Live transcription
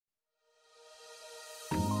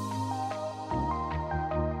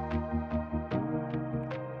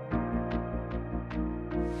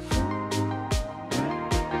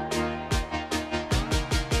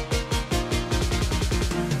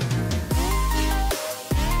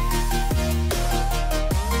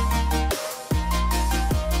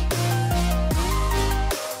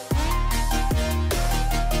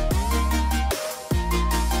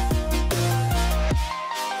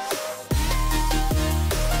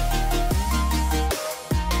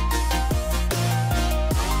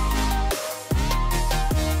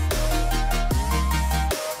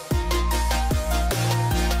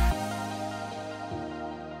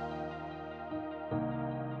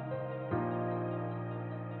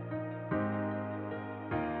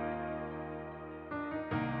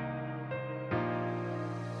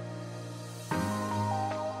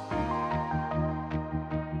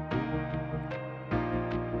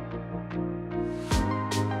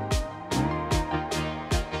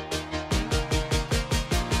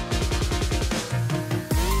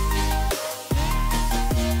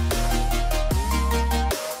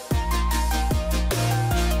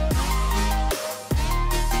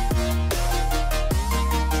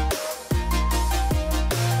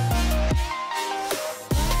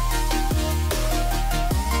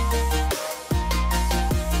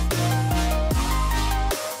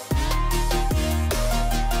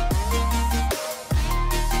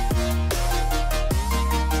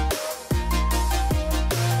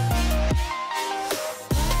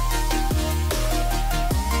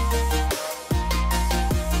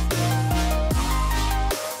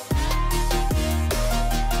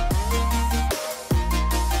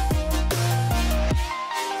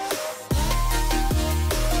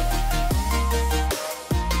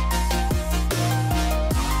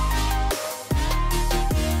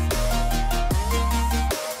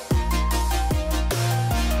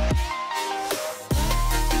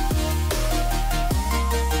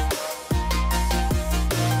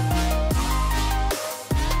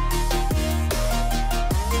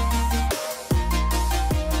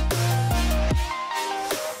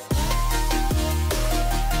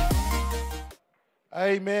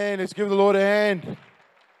Amen. Let's give the Lord a hand.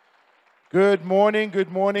 Good morning.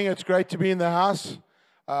 Good morning. It's great to be in the house.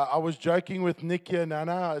 I was joking with Nick here,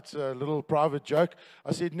 Nana. It's a little private joke.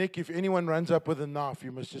 I said, Nick, if anyone runs up with a knife,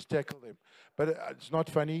 you must just tackle them. But it's not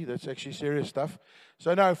funny. That's actually serious stuff.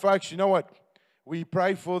 So, no, folks, you know what? We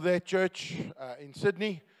pray for that church in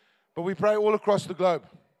Sydney, but we pray all across the globe.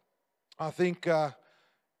 I think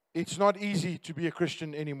it's not easy to be a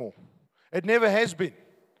Christian anymore. It never has been.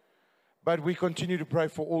 But we continue to pray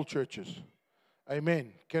for all churches.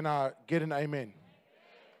 Amen. Can I get an amen?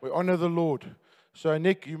 We honor the Lord. So,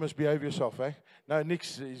 Nick, you must behave yourself, eh? No,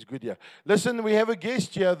 Nick's is good here. Listen, we have a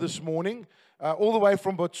guest here this morning, all the way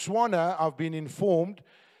from Botswana, I've been informed.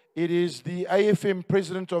 It is the AFM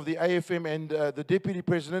president of the AFM and the deputy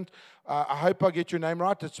president. I hope I get your name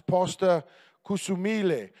right. It's Pastor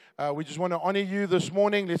𝘺𝘧𝘺. We just want to honor you this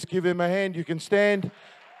morning. Let's give him a hand. You can stand.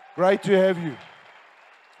 Great to have you.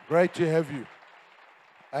 Great to have you.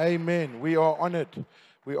 Amen. We are honored.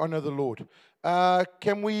 We honor the Lord.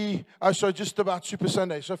 So just about Super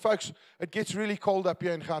Sunday. So, folks, it gets really cold up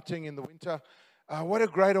here in Gauteng in the winter. What a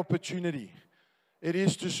great opportunity it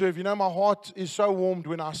is to serve. You know, my heart is so warmed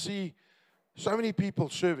when I see so many people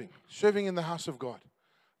serving in the house of God.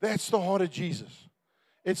 That's the heart of Jesus.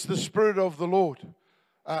 It's the Spirit of the Lord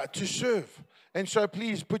to serve. And so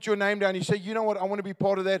please put your name down. You say, you know what, I want to be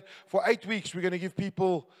part of that. For 8 weeks, we're going to give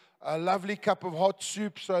people a lovely cup of hot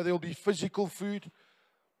soup, so there will be physical food.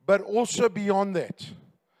 But also beyond that,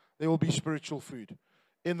 there will be spiritual food.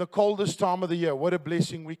 In the coldest time of the year, what a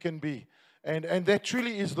blessing we can be. And that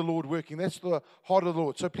truly is the Lord working. That's the heart of the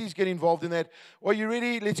Lord. So please get involved in that. Are you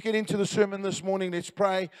ready? Let's get into the sermon this morning. Let's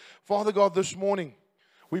pray. Father God, this morning,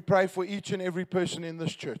 we pray for each and every person in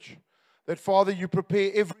this church. That, Father, you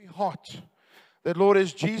prepare every heart. That, Lord,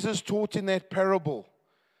 as Jesus taught in that parable,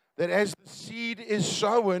 that as the seed is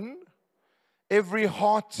sown, every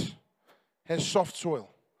heart has soft soil.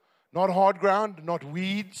 Not hard ground, not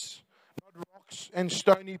weeds, not rocks and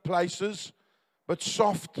stony places, but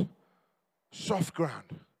soft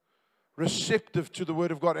ground, receptive to the Word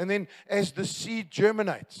of God. And then as the seed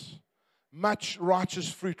germinates, much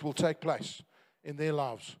righteous fruit will take place in their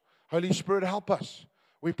lives. Holy Spirit, help us.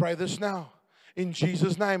 We pray this now in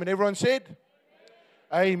Jesus' name. And everyone said,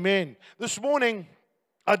 Amen. This morning,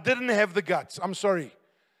 I didn't have the guts. I'm sorry.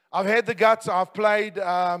 I've had the guts. I've played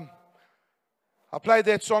that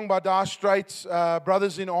song by Dire Straits,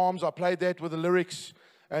 Brothers in Arms. I played that with the lyrics.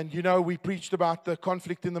 And, you know, we preached about the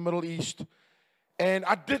conflict in the Middle East. And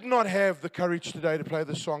I did not have the courage today to play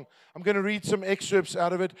this song. I'm going to read some excerpts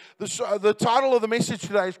out of it. The title of the message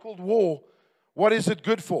today is called War, What Is It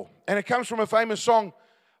Good For? And it comes from a famous song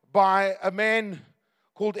by a man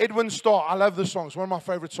called 𝘺𝘺𝘺𝘴. I love this song. It's one of my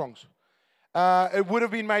favorite songs. It would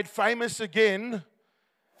have been made famous again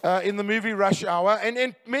in the movie Rush Hour.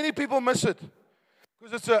 And many people miss it.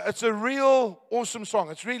 Because it's a real awesome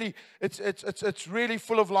song. It's really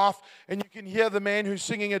full of life, and you can hear the man who's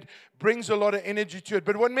singing it brings a lot of energy to it.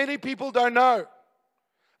 But what many people don't know,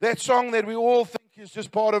 that song that we all think is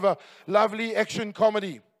just part of a lovely action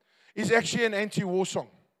comedy, is actually an anti-war song.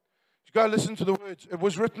 Go listen to the words. It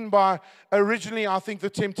was written by, originally, I think the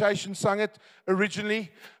Temptations sung it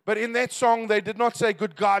originally. But in that song, they did not say,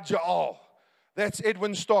 good God, you're all. That's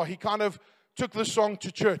𝘺𝘺𝘺𝘴. He kind of took the song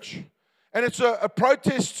to church. And it's a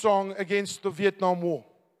protest song against the Vietnam War.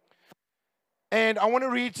 And I want to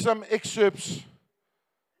read some excerpts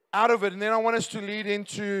out of it. And then I want us to lead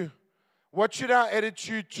into what should our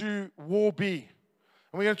attitude to war be.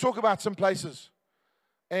 And we're going to talk about some places.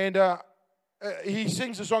 And he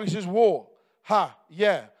sings a song. He says, war,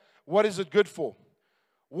 yeah, what is it good for?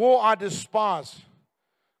 War I despise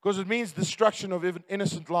because it means destruction of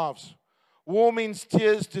innocent lives. War means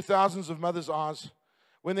tears to thousands of mothers' eyes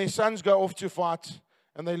when their sons go off to fight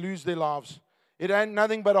and they lose their lives. It ain't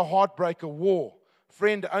nothing but a heartbreaker. War,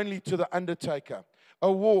 friend only to the undertaker.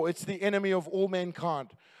 A war, it's the enemy of all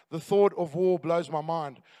mankind. The thought of war blows my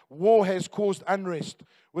mind. War has caused unrest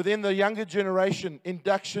within the younger generation,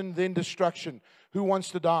 induction, then destruction. Who wants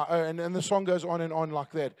to die? And the song goes on and on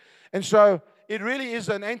like that. And so it really is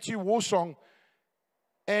an anti-war song.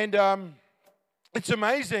 And it's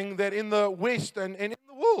amazing that in the West and in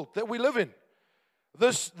the world that we live in,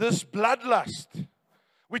 this bloodlust,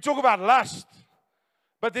 we talk about lust,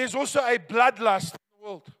 but there's also a bloodlust in the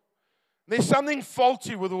world. There's something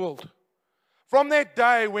faulty with the world. From that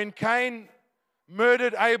day when Cain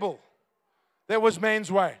murdered Abel, that was man's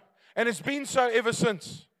way. And it's been so ever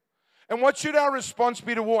since. And what should our response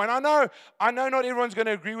be to war? And I know not everyone's going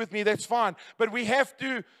to agree with me, that's fine. But we have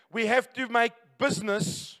to make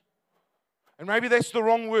business, and maybe that's the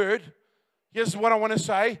wrong word, here's what I want to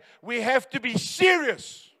say. We have to be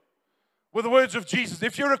serious with the words of Jesus.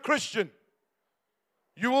 If you're a Christian,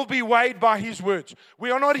 you will be weighed by His words.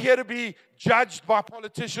 We are not here to be judged by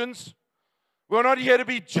politicians. We're not here to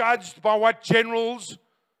be judged by what generals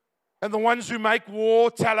and the ones who make war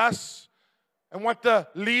tell us and what the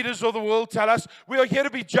leaders of the world tell us. We are here to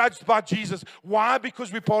be judged by Jesus. Why?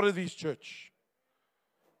 Because we're part of His church.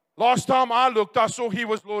 Last time I looked, I saw He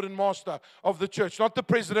was Lord and Master of the church. Not the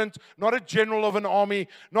president, not a general of an army,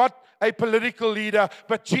 not a political leader,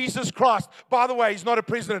 but Jesus Christ. By the way, He's not a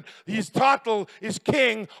president. His title is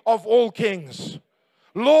King of all kings,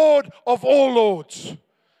 Lord of all lords.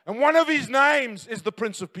 And one of His names is the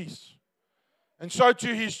Prince of Peace. And so to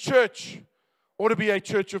His church ought to be a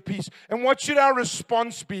church of peace. And what should our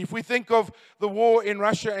response be if we think of the war in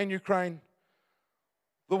Russia and Ukraine,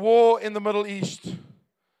 the war in the Middle East,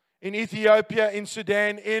 in Ethiopia, in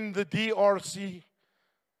Sudan, in the DRC?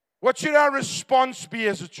 What should our response be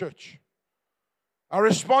as a church? Our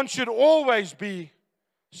response should always be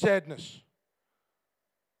sadness.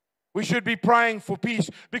 We should be praying for peace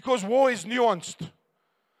because war is nuanced.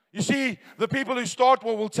 You see, the people who start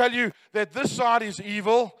war will tell you that this side is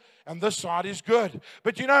evil and this side is good.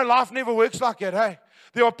 But you know, life never works like that, hey?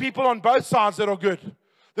 There are people on both sides that are good.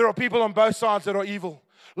 There are people on both sides that are evil.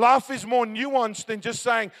 Life is more nuanced than just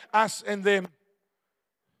saying us and them.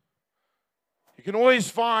 You can always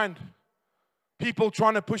find people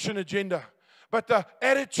trying to push an agenda. But the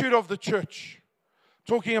attitude of the church,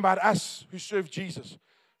 talking about us who serve Jesus,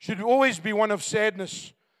 should always be one of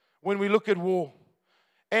sadness when we look at war.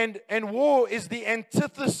 And war is the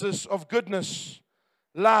antithesis of goodness,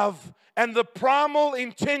 love, and the primal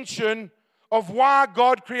intention of why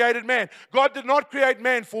God created man. God did not create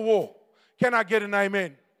man for war. Can I get an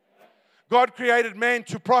amen? God created man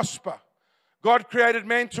to prosper. God created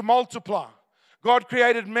man to multiply. God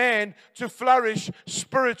created man to flourish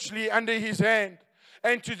spiritually under His hand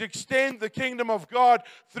and to extend the kingdom of God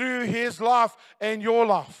through His life and your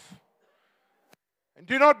life. And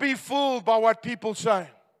do not be fooled by what people say.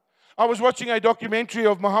 I was watching a documentary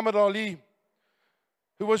of Muhammad Ali,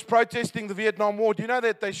 who was protesting the Vietnam War. Do you know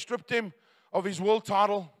that they stripped him of his world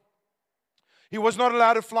title? He was not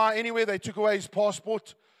allowed to fly anywhere. They took away his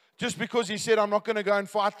passport just because he said, I'm not going to go and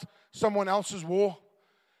fight someone else's war.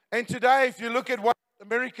 And today, if you look at what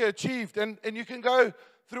America achieved, and you can go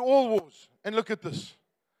through all wars and look at this.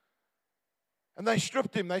 And they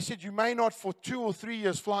stripped him. They said, you may not for 2 or 3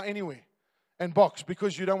 years fly anywhere and box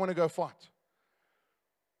because you don't want to go fight.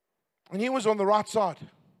 And he was on the right side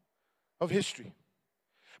of history.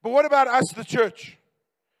 But what about us, the church?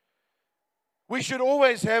 We should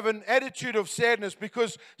always have an attitude of sadness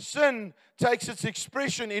because sin takes its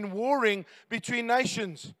expression in warring between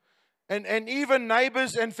nations and even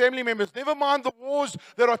neighbors and family members. Never mind the wars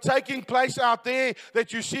that are taking place out there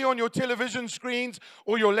that you see on your television screens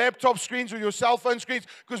or your laptop screens or your cell phone screens,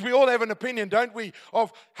 because we all have an opinion, don't we,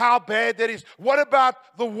 of how bad that is. What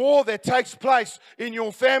about the war that takes place in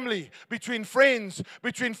your family, between friends,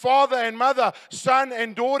 between father and mother, son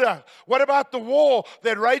and daughter? What about the war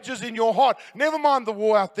that rages in your heart? Never mind the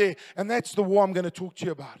war out there. And that's the war I'm going to talk to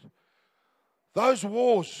you about. Those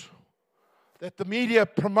wars that the media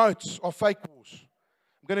promotes are fake wars.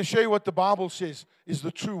 I'm going to show you what the Bible says is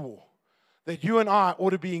the true war that you and I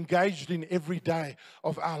ought to be engaged in every day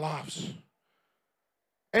of our lives.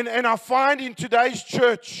 And I find in today's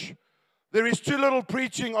church, there is too little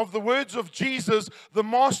preaching of the words of Jesus, the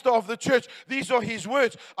master of the church. These are His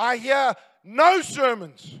words. I hear no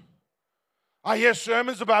sermons. I hear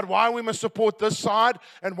sermons about why we must support this side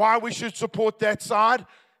and why we should support that side.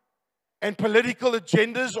 And political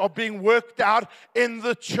agendas are being worked out in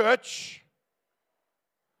the church.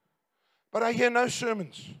 But I hear no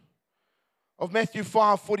sermons of Matthew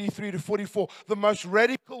 5:43-44, the most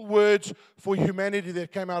radical words for humanity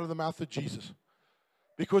that came out of the mouth of Jesus.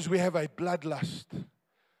 Because we have a bloodlust.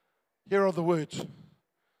 Here are the words.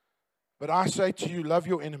 But I say to you, love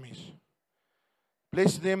your enemies.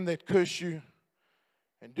 Bless them that curse you,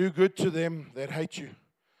 and do good to them that hate you.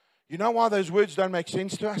 You know why those words don't make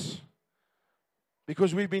sense to us?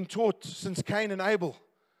 Because we've been taught since Cain and Abel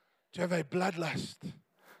to have a bloodlust,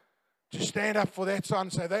 to stand up for that side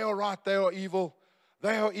and say, they are right, they are evil,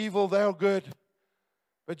 they are good.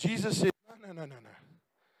 But Jesus said, no.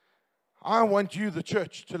 I want you, the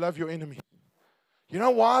church, to love your enemies. You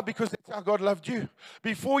know why? Because that's how God loved you.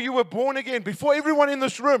 Before you were born again, before everyone in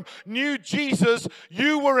this room knew Jesus,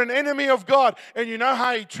 you were an enemy of God. And you know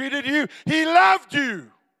how He treated you? He loved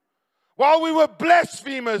you. While we were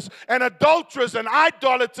blasphemers and adulterers and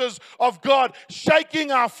idolaters of God,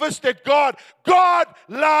 shaking our fist at God, God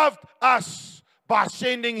loved us by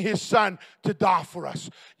sending His Son to die for us.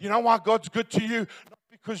 You know why God's good to you? Not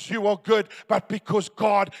because you are good, but because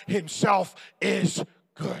God Himself is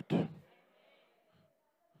good.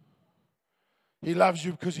 He loves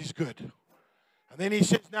you because He's good. And then He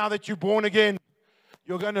says, now that you're born again,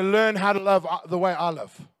 you're going to learn how to love the way I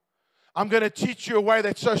love. I'm going to teach you a way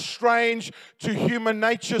that's so strange to human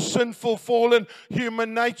nature, sinful, fallen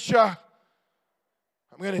human nature.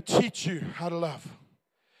 I'm going to teach you how to love.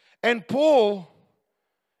 And Paul,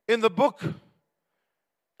 in the book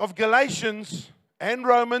of Galatians and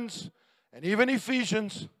Romans and even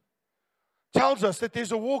Ephesians, tells us that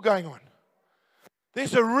there's a war going on.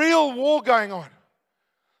 There's a real war going on.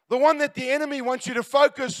 The one that the enemy wants you to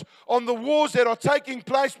focus on, the wars that are taking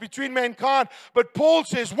place between mankind. But Paul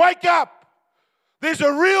says, wake up. There's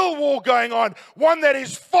a real war going on. One that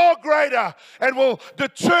is far greater and will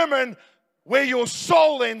determine where your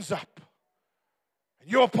soul ends up. And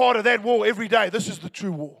you're part of that war every day. This is the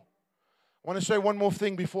true war. I want to say one more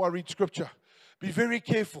thing before I read scripture. Be very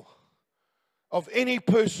careful of any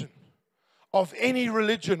person, of any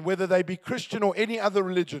religion, whether they be Christian or any other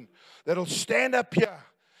religion, that'll stand up here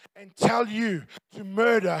and tell you to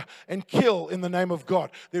murder and kill in the name of God.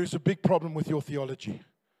 There is a big problem with your theology.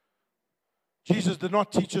 Jesus did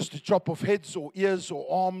not teach us to chop off heads or ears or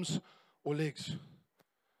arms or legs.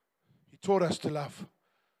 He taught us to love.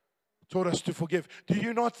 He taught us to forgive. Do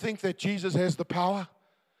you not think that Jesus has the power?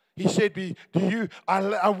 He said,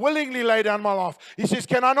 I willingly lay down my life. He says,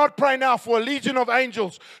 can I not pray now for a legion of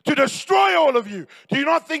angels to destroy all of you? Do you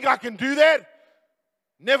not think I can do that?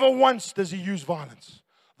 Never once does He use violence.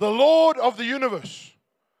 The Lord of the universe,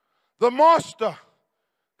 the Master,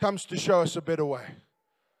 comes to show us a better way.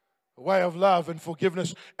 A way of love and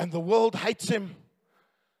forgiveness. And the world hates Him.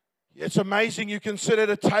 It's amazing. You can sit at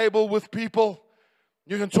a table with people.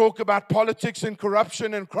 You can talk about politics and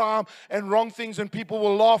corruption and crime and wrong things, and people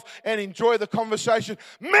will laugh and enjoy the conversation.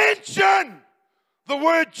 Mention the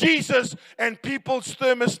word Jesus and people's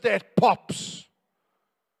thermostat pops.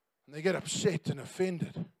 And they get upset and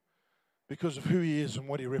offended because of who He is and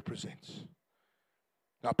what He represents.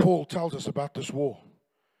 Now, Paul tells us about this war,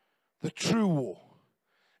 the true war.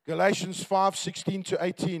 Galatians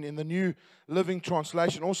 5:16-18 in the New Living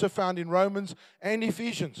Translation, also found in Romans and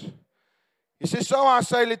Ephesians. He says, so I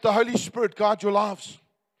say, let the Holy Spirit guide your lives.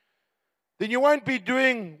 Then you won't be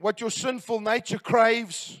doing what your sinful nature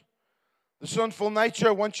craves. The sinful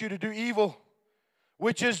nature wants you to do evil,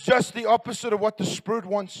 which is just the opposite of what the Spirit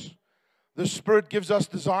wants. The Spirit gives us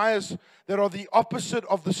desires that are the opposite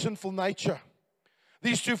of the sinful nature.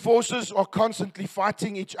 These two forces are constantly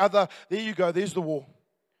fighting each other. There you go, there's the war.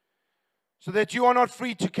 So that you are not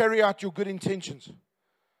free to carry out your good intentions.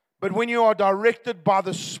 But when you are directed by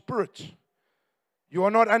the Spirit, you are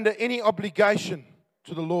not under any obligation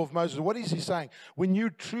to the law of Moses. What is he saying? When you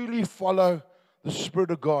truly follow the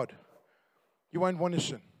Spirit of God, you won't want to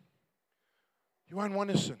sin. You won't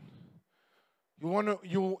want to sin.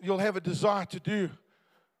 You'll have a desire to do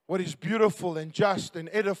what is beautiful and just and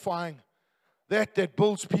edifying, that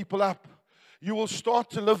builds people up. You will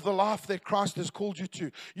start to live the life that Christ has called you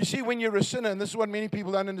to. You see, when you're a sinner, and this is what many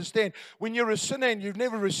people don't understand, when you're a sinner and you've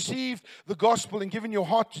never received the gospel and given your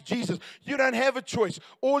heart to Jesus, you don't have a choice.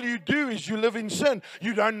 All you do is you live in sin.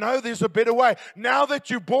 You don't know there's a better way. Now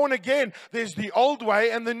that you're born again, there's the old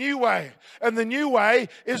way and the new way. And the new way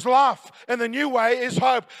is life. And the new way is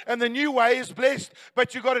hope. And the new way is blessed.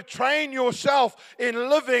 But you've got to train yourself in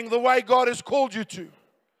living the way God has called you to.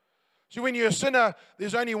 See, when you're a sinner,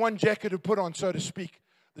 there's only one jacket to put on, so to speak,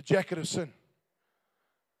 the jacket of sin.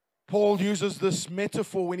 Paul uses this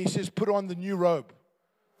metaphor when he says, put on the new robe.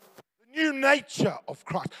 The new nature of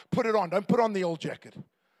Christ. Put it on. Don't put on the old jacket.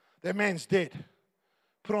 That man's dead.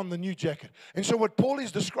 Put on the new jacket. And so what Paul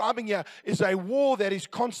is describing here is a war that is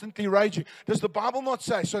constantly raging. Does the Bible not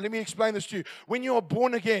say? So let me explain this to you. When you are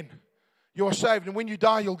born again, you are saved. And when you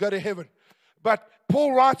die, you'll go to heaven. But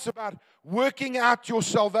Paul writes about working out your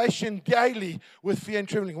salvation daily with fear and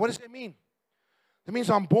trembling. What does that mean? That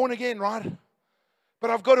means I'm born again, right?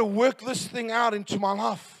 But I've got to work this thing out into my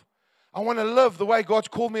life. I want to live the way God's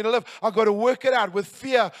called me to live. I've got to work it out with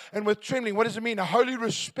fear and with trembling. What does it mean? A holy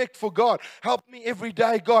respect for God. Help me every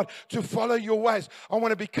day, God, to follow your ways. I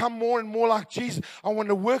want to become more and more like Jesus. I want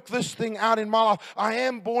to work this thing out in my life. I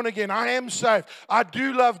am born again. I am saved. I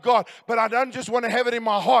do love God, but I don't just want to have it in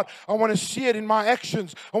my heart. I want to see it in my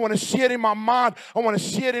actions. I want to see it in my mind. I want to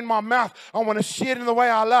see it in my mouth. I want to see it in the way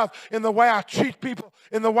I love, in the way I treat people,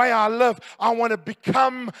 in the way I live. I want to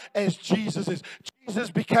become as Jesus is.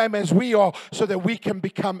 Jesus became as we are so that we can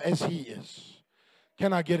become as He is.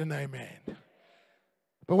 Can I get an amen?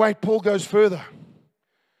 But wait, Paul goes further.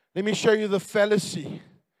 Let me show you the fallacy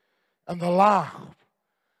and the lie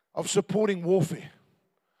of supporting warfare.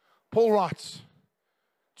 Paul writes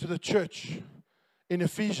to the church in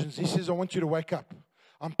Ephesians, he says, I want you to wake up.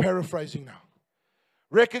 I'm paraphrasing now.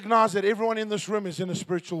 Recognize that everyone in this room is in a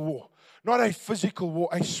spiritual war. Not a physical war,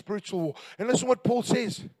 a spiritual war. And listen what Paul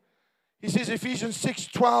says. He says, Ephesians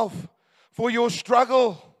 6:12, for your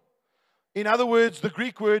struggle, in other words, the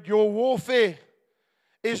Greek word, your warfare,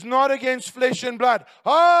 is not against flesh and blood.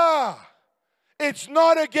 It's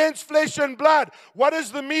not against flesh and blood. What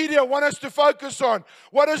does the media want us to focus on?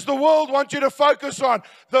 What does the world want you to focus on?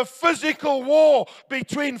 The physical war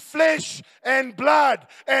between flesh and blood.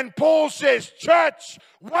 And Paul says, church,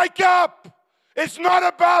 wake up. It's not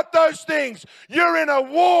about those things. You're in a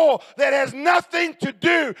war that has nothing to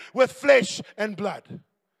do with flesh and blood.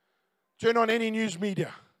 Turn on any news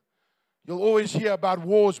media. You'll always hear about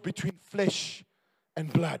wars between flesh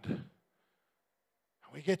and blood.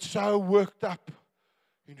 We get so worked up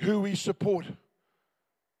in who we support.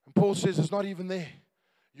 And Paul says it's not even there.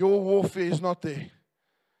 Your warfare is not there.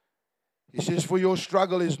 He says, for your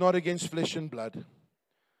struggle is not against flesh and blood,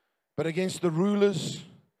 but against the rulers,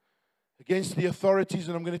 against the authorities,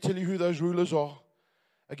 and I'm going to tell you who those rulers are,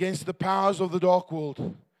 against the powers of the dark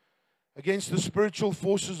world, against the spiritual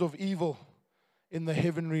forces of evil in the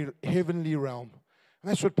heavenly realm.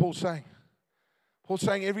 And that's what Paul's saying. Paul's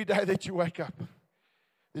saying every day that you wake up,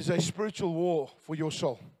 there's a spiritual war for your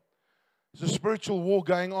soul. There's a spiritual war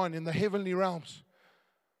going on in the heavenly realms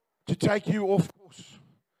to take you off course,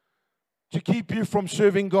 to keep you from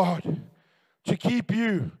serving God, to keep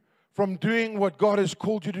you from doing what God has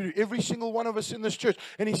called you to do. Every single one of us in this church.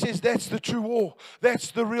 And he says that's the true war.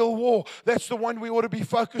 That's the real war. That's the one we ought to be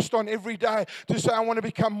focused on every day. To say, I want to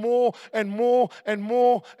become more and more and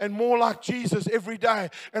more and more like Jesus every day.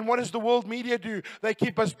 And what does the world media do? They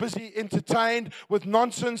keep us busy, entertained with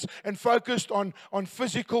nonsense and focused on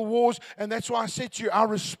physical wars. And that's why I said to you, our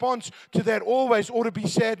response to that always ought to be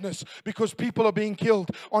sadness, because people are being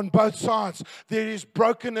killed on both sides. There is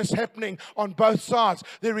brokenness happening on both sides.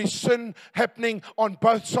 There is sin happening on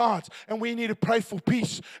both sides, and we need to pray for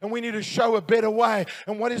peace, and we need to show a better way.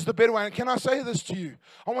 And what is the better way? And can I say this to you?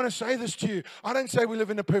 I want to say this to you. I don't say we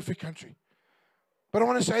live in a perfect country, but I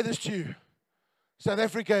want to say this to you. South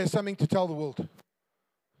Africa has something to tell the world.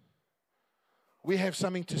 We have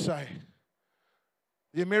something to say.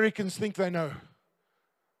 The Americans think they know.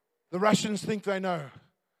 The Russians think they know.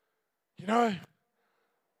 You know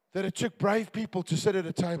that it took brave people to sit at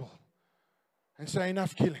a table and say,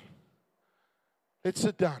 enough killing. Let's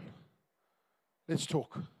sit down. Let's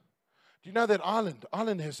talk. Do you know that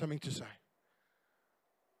Ireland has something to say?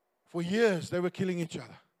 For years, they were killing each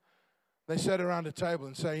other. They sat around a table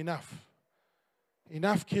and say, enough.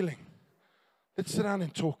 Enough killing. Let's sit down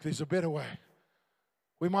and talk. There's a better way.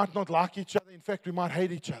 We might not like each other. In fact, we might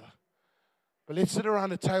hate each other. But let's sit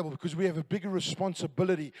around a table, because we have a bigger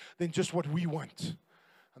responsibility than just what we want.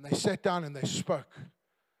 And they sat down and they spoke.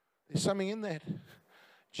 There's something in that.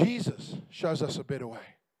 Jesus shows us a better way.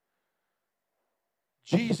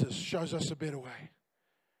 Jesus shows us a better way.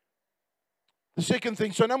 The second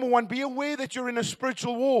thing, so number one, be aware that you're in a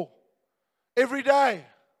spiritual war every day.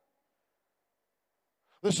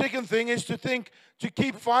 The second thing is to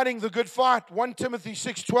keep fighting the good fight. 1 Timothy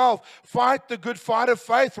 6:12, fight the good fight of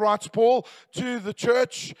faith, writes Paul to the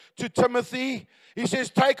church, to Timothy. He says,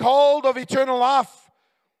 take hold of eternal life,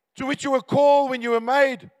 to which you were called when you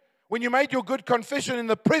made your good confession in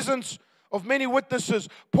the presence of many witnesses.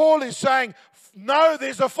 Paul is saying, no,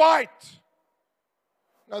 there's a fight.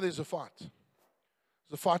 No, there's a fight. There's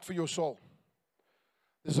a fight for your soul.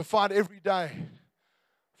 There's a fight every day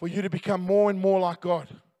for you to become more and more like God.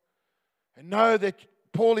 And know that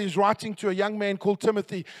Paul is writing to a young man called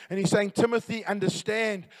Timothy, and he's saying, Timothy,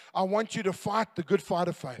 understand, I want you to fight the good fight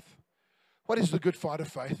of faith. What is the good fight of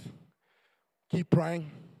faith? Keep praying.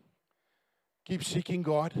 Keep seeking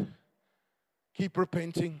God. Keep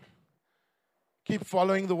repenting. Keep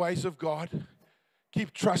following the ways of God.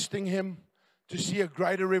 Keep trusting Him to see a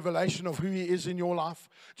greater revelation of who He is in your life,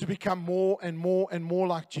 to become more and more and more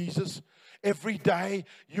like Jesus. Every day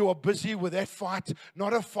you are busy with that fight,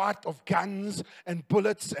 not a fight of guns and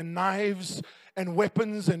bullets and knives and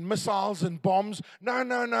weapons and missiles and bombs. No,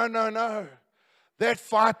 no, no, no, no. That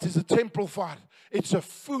fight is a temporal fight. It's a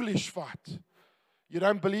foolish fight. You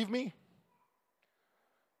don't believe me?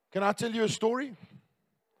 Can I tell you a story?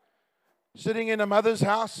 Sitting in a mother's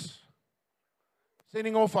house,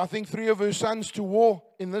 sending off, I think, 3 of her sons to war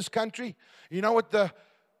in this country. You know what the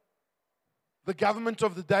government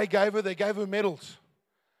of the day gave her? They gave her medals.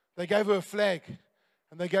 They gave her a flag.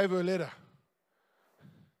 And they gave her a letter.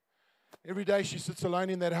 Every day she sits alone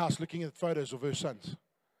in that house looking at photos of her sons.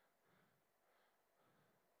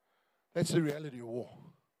 That's the reality of war.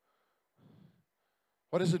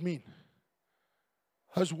 What does it mean?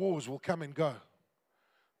 Those wars will come and go.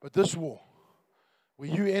 But this war, where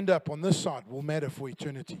you end up on this side, will matter for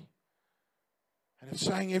eternity. And it's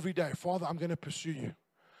saying every day, Father, I'm going to pursue you.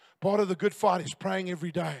 Part of the good fight is praying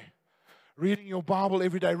every day. Reading your Bible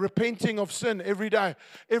every day. Repenting of sin every day.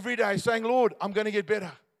 Every day saying, Lord, I'm going to get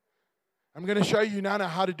better. I'm going to show you now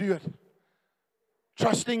how to do it.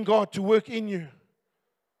 Trusting God to work in you.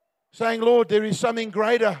 Saying, Lord, there is something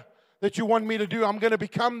greater that you want me to do. I'm going to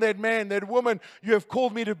become that man, that woman you have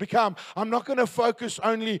called me to become. I'm not going to focus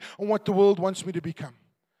only on what the world wants me to become.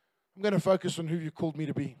 I'm going to focus on who you called me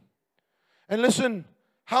to be. And listen,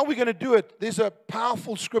 how are we going to do it? There's a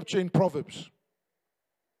powerful scripture in Proverbs.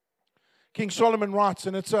 King Solomon writes,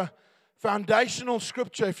 and it's a foundational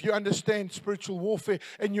scripture if you understand spiritual warfare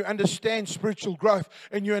and you understand spiritual growth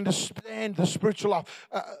and you understand the spiritual life.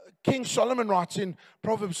 King Solomon writes in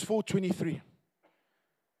Proverbs 4:23.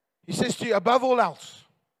 He says to you, above all else,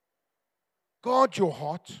 guard your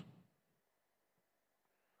heart.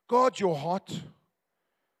 Guard your heart,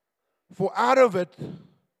 for out of it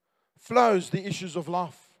flows the issues of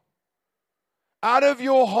life. Out of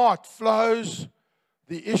your heart flows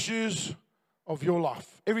the issues of your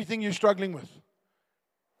life. Everything you're struggling with,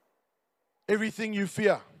 everything you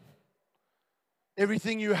fear,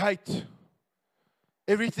 everything you hate,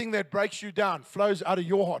 everything that breaks you down flows out of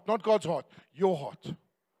your heart. Not God's heart, your heart.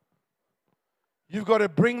 You've got to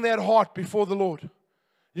bring that heart before the Lord.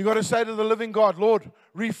 You've got to say to the living God, Lord,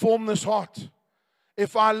 reform this heart.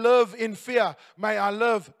 If I live in fear, may I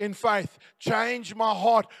live in faith. Change my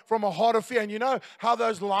heart from a heart of fear. And you know how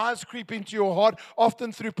those lies creep into your heart,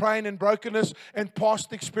 often through pain and brokenness and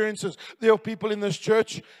past experiences. There are people in this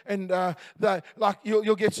church, and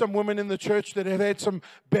you'll get some women in the church that have had some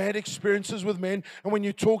bad experiences with men. And when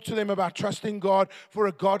you talk to them about trusting God for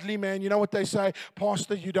a godly man, you know what they say?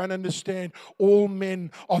 Pastor, you don't understand. All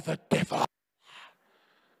men are the devil.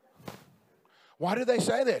 Why do they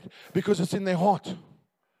say that? Because it's in their heart.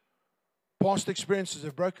 Past experiences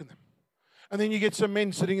have broken them. And then you get some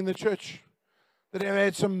men sitting in the church that have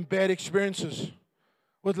had some bad experiences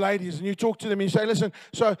with ladies. And you talk to them and you say, listen,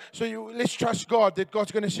 let's trust God that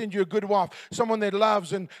God's going to send you a good wife. Someone that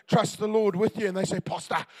loves and trusts the Lord with you. And they say,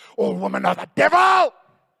 Pastor, all women are the devil.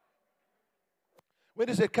 Where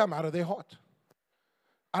does that come? Out of their heart.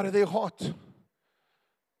 Out of their heart. And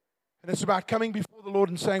it's about coming before the Lord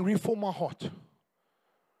and saying, reform my heart.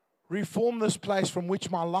 Reform this place from which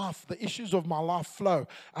my life, the issues of my life flow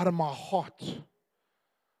out of my heart.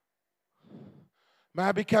 May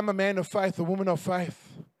I become a man of faith, a woman of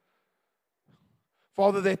faith.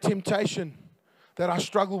 Father, that temptation that I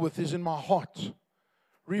struggle with is in my heart.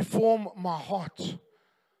 Reform my heart,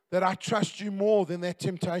 that I trust you more than that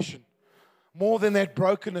temptation, more than that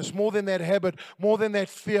brokenness, more than that habit, more than that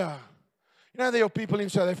fear. You know, there are people in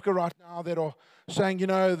South Africa right now that are saying, you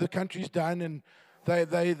know, the country's done, and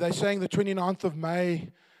they're saying the 29th of May,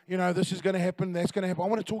 you know, this is going to happen, that's going to happen. I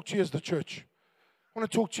want to talk to you as the church. I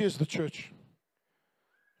want to talk to you as the church.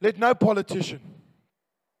 Let no politician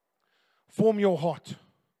form your heart.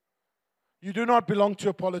 You do not belong to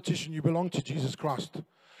a politician, you belong to Jesus Christ.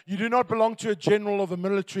 You do not belong to a general of a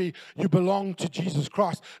military, you belong to Jesus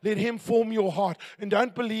Christ. Let him form your heart, and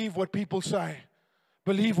don't believe what people say.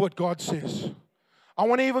 Believe what God says. I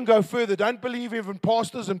want to even go further. Don't believe even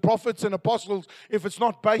pastors and prophets and apostles if it's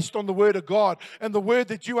not based on the word of God and the word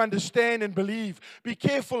that you understand and believe. Be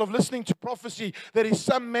careful of listening to prophecy that is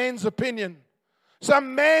some man's opinion.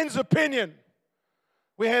 Some man's opinion.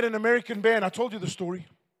 We had an American band. I told you the story.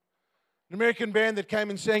 An American band that came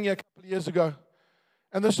and sang here a couple of years ago.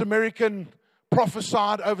 And this American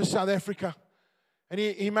prophesied over South Africa. And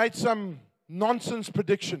he made some nonsense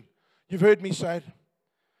prediction. You've heard me say it.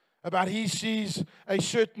 About he sees a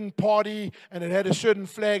certain party and it had a certain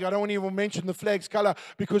flag. I don't want to even mention the flag's color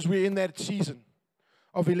because we're in that season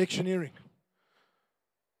of electioneering.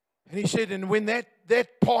 And he said, and when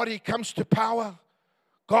that party comes to power,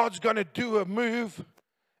 God's going to do a move.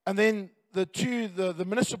 And then the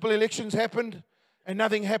municipal elections happened and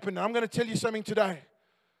nothing happened. And I'm going to tell you something today.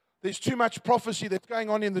 There's too much prophecy that's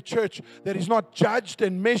going on in the church that is not judged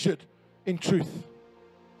and measured in truth.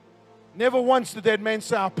 Never once did that man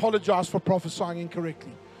say, I apologize for prophesying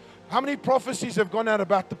incorrectly. How many prophecies have gone out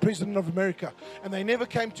about the President of America and they never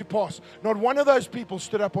came to pass? Not one of those people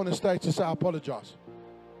stood up on the stage to say, I apologize.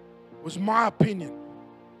 It was my opinion.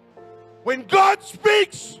 When God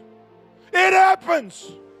speaks, it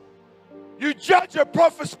happens. You judge a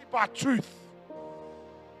prophecy by truth.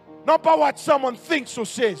 Not by what someone thinks or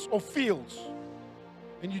says or feels.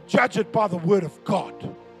 And you judge it by the Word of God.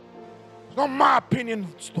 It's not my opinion,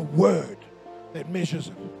 it's the Word that measures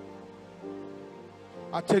it.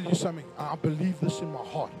 I tell you something, I believe this in my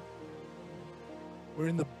heart. We're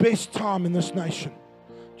in the best time in this nation.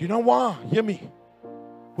 Do you know why? Hear me.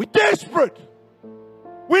 We're desperate.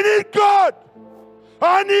 We need God.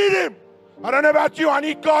 I need Him. I don't know about you. I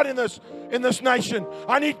need God in this nation.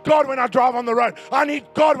 I need God when I drive on the road. I need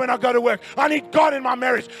God when I go to work. I need God in my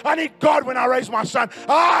marriage. I need God when I raise my son.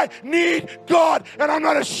 I need God, and I'm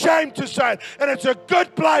not ashamed to say it. And it's a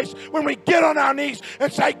good place when we get on our knees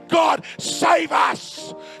and say, God, save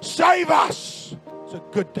us. Save us. It's a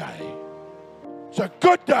good day. It's a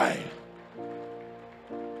good day.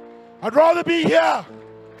 I'd rather be here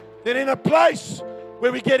than in a place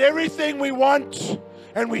where we get everything we want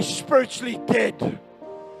and we're spiritually dead.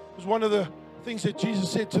 It was one of the things that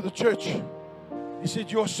Jesus said to the church. He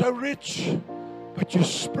said, you're so rich, but you're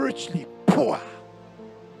spiritually poor.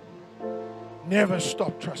 Never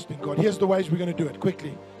stop trusting God. Here's the ways we're going to do it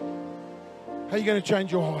quickly. How are you going to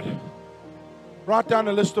change your heart? Write down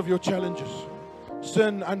a list of your challenges.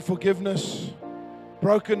 Sin, unforgiveness,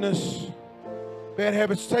 brokenness, bad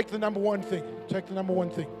habits. Take the number one thing. Take the number one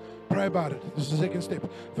thing. Pray about it. This is the second step.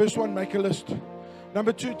 First one, make a list.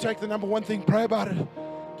 Number two, take the number one thing. Pray about it.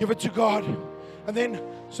 Give it to God. And then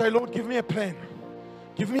say, Lord, give me a plan.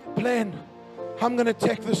 Give me a plan. I'm going to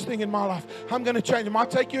take this thing in my life. I'm going to change. It might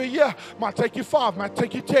take you a year. Might take you 5. Might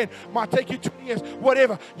take you 10. Might take you 20 years.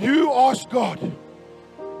 Whatever. You ask God. And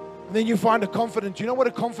then you find a confidant. You know what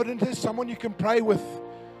a confidant is? Someone you can pray with.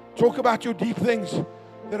 Talk about your deep things.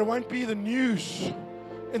 That it won't be the news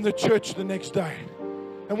in the church the next day.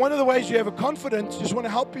 And one of the ways you have a confidence, just want to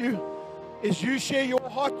help you, is you share your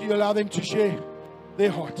heart. You allow them to share their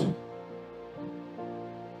heart.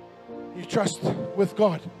 You trust with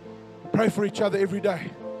God. Pray for each other every day.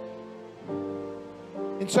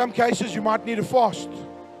 In some cases, you might need a fast.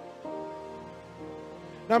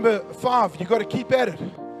 Number 5, you've got to keep at it.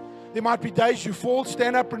 There might be days you fall,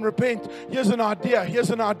 stand up and repent. Here's an idea.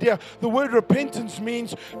 Here's an idea. The word repentance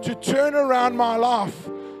means to turn around my life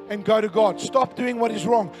and go to God. Stop doing what is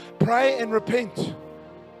wrong. Pray and repent.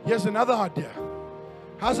 Here's another idea.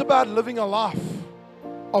 How's about living a life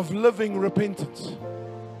of living repentance?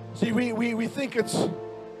 See, we think it's,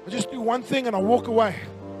 I just do one thing and I walk away.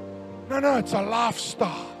 No, it's a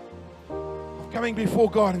lifestyle of coming before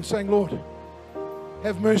God and saying, Lord,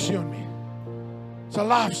 have mercy on me. It's a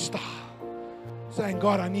lifestyle. Saying,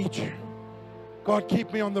 God, I need you. God,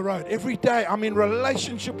 keep me on the road. Every day I'm in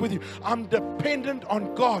relationship with you. I'm dependent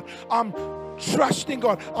on God. I'm trusting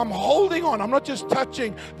God. I'm holding on. I'm not just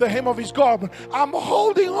touching the hem of His garment. I'm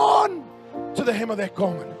holding on to the hem of that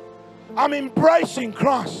garment. I'm embracing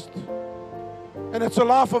Christ. And it's a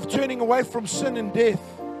life of turning away from sin and death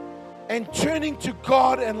and turning to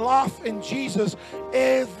God and life in Jesus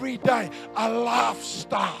every day. A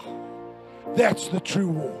lifestyle. That's the true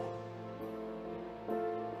war.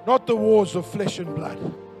 Not the wars of flesh and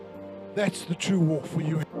blood. That's the true war for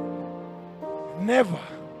you. Never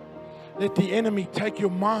let the enemy take your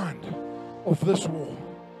mind off this war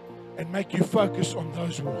and make you focus on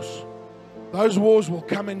those wars. Those wars will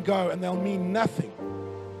come and go and they'll mean nothing.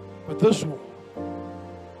 But this war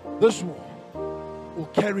will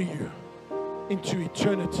carry you into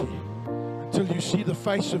eternity until you see the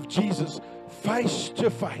face of Jesus face to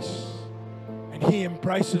face. And He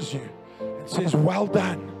embraces you and says, well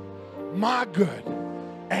done, my good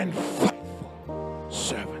and faithful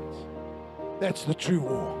servant. That's the true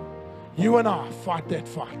war. You and I fight that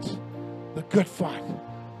fight, the good fight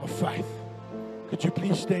of faith. Could you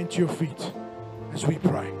please stand to your feet as we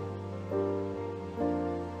pray?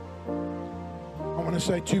 I want to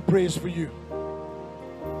say 2 prayers for you.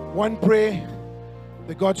 One prayer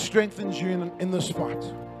that God strengthens you in this fight.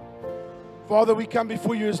 Father, we come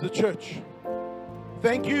before you as the church.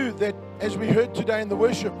 Thank you that as we heard today in the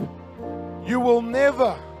worship, you will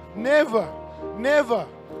never, never, never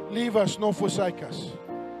leave us nor forsake us.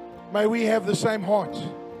 May we have the same heart.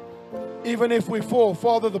 Even if we fall,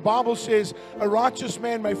 Father, the Bible says a righteous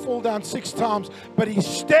man may fall down 6 times, but he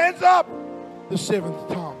stands up the 7th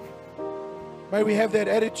time. May we have that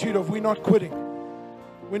attitude of we're not quitting.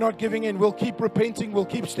 We're not giving in. We'll keep repenting. We'll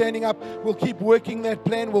keep standing up. We'll keep working that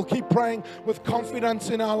plan. We'll keep praying with confidence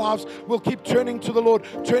in our lives. We'll keep turning to the Lord,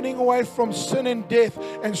 turning away from sin and death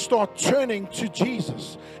and start turning to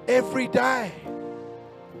Jesus every day.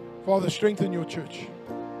 Father, strengthen your church.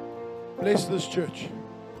 Bless this church.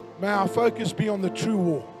 May our focus be on the true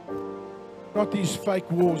war, not these fake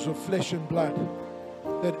wars of flesh and blood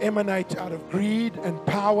that emanate out of greed and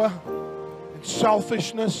power and and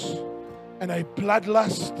selfishness and a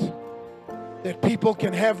bloodlust that people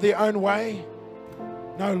can have their own way.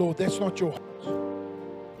 No, Lord, that's not your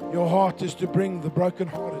heart. Your heart is to bring the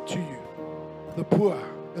brokenhearted to you, the poor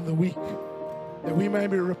and the weak, that we may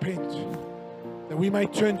repent, that we may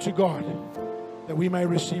turn to God, that we may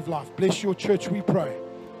receive life. Bless your church, we pray.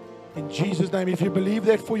 In Jesus' name, if you believe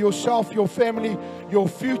that for yourself, your family, your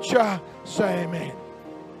future, say amen.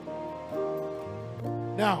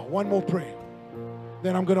 Now, one more prayer.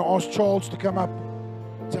 Then I'm going to ask Charles to come up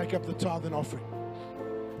and take up the tithe and offering.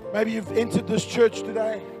 Maybe you've entered this church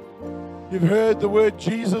today. You've heard the word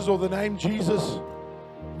Jesus or the name Jesus.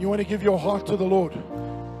 And you want to give your heart to the Lord.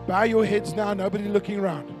 Bow your heads now, nobody looking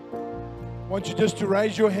around. I want you just to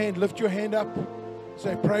raise your hand, lift your hand up.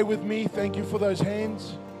 Say, pray with me. Thank you for those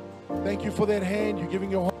hands. Thank you for that hand. You're giving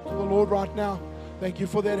your heart to the Lord right now. Thank you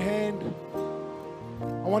for that hand.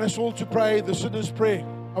 I want us all to pray the sinner's prayer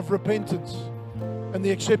of repentance and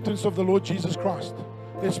the acceptance of the Lord Jesus Christ.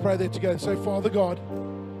 Let's pray that together. Say, Father God,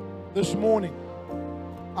 this morning,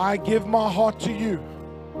 I give my heart to you.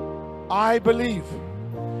 I believe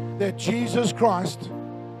that Jesus Christ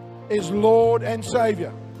is Lord and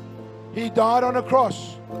Savior. He died on a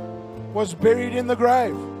cross, was buried in the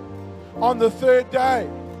grave. On the third day,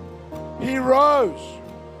 He rose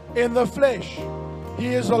in the flesh.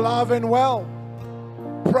 He is alive and well.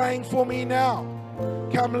 Praying for me now.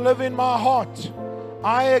 Come live in my heart.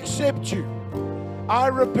 I accept you. I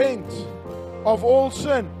repent of all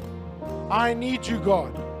sin. I need you,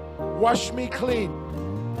 God. Wash me clean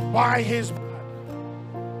by His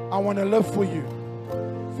blood. I want to live for you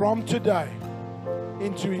from today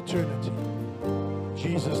into eternity. In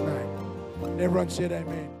Jesus' name. And everyone said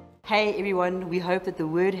amen. Hey everyone, we hope that the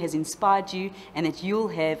word has inspired you and that you'll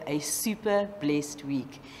have a super blessed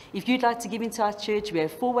week. If you'd like to give into our church, we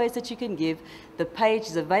have 4 ways that you can give. The page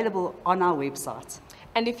is available on our website.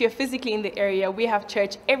 And if you're physically in the area, we have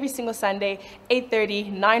church every single Sunday,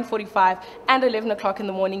 8:30, 9:45, and 11 o'clock in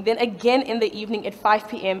the morning. Then again in the evening at 5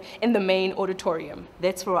 p.m. in the main auditorium.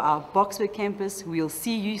 That's for our Boksburg campus. We'll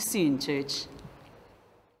see you soon, church.